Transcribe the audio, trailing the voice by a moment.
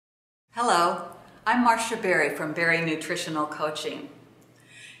Hello, I'm Marcia Berry from Berry Nutritional Coaching.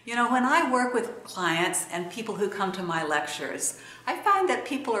 You know, when I work with clients and people who come to my lectures, I find that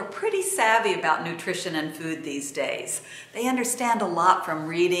people are pretty savvy about nutrition and food these days. They understand a lot from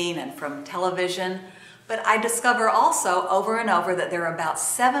reading and from television, but I discover also over and over that there are about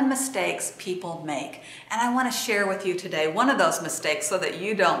 7 mistakes people make. And I want to share with you today one of those mistakes so that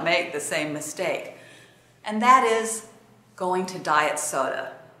you don't make the same mistake. And that is going to diet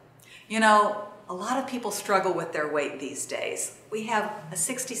soda. You know, a lot of people struggle with their weight these days. We have a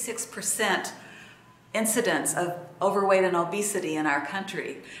 66% incidence of overweight and obesity in our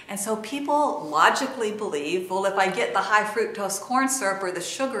country. And so people logically believe, well, if I get the high fructose corn syrup or the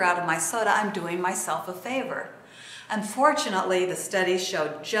sugar out of my soda, I'm doing myself a favor. Unfortunately, the studies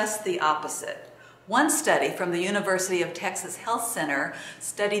showed just the opposite. One study from the University of Texas Health Center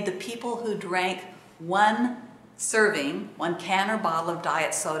studied the people who drank one can or bottle of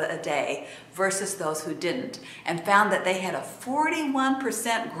diet soda a day versus those who didn't, and found that they had a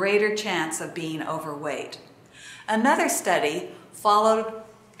 41% greater chance of being overweight. Another study followed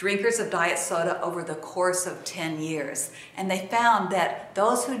drinkers of diet soda over the course of 10 years, and they found that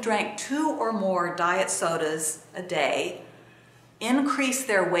those who drank 2 or more diet sodas a day increased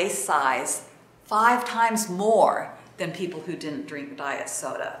their waist size 5 times more than people who didn't drink diet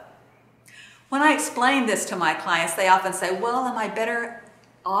soda. When I explain this to my clients, they often say, well, am I better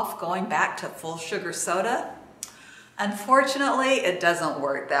off going back to full sugar soda? Unfortunately, it doesn't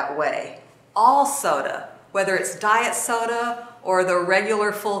work that way. All soda, whether it's diet soda or the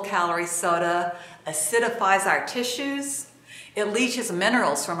regular full calorie soda, acidifies our tissues, it leaches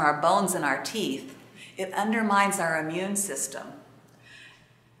minerals from our bones and our teeth, it undermines our immune system,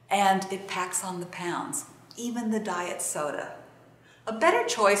 and it packs on the pounds, even the diet soda. A better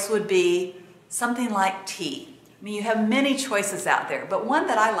choice would be something like tea. I mean, you have many choices out there, but one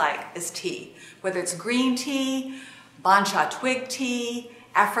that I like is tea. Whether it's green tea, bancha twig tea,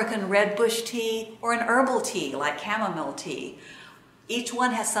 African red bush tea, or an herbal tea like chamomile tea. Each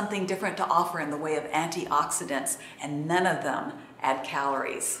one has something different to offer in the way of antioxidants, and none of them add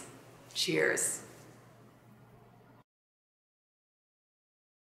calories. Cheers.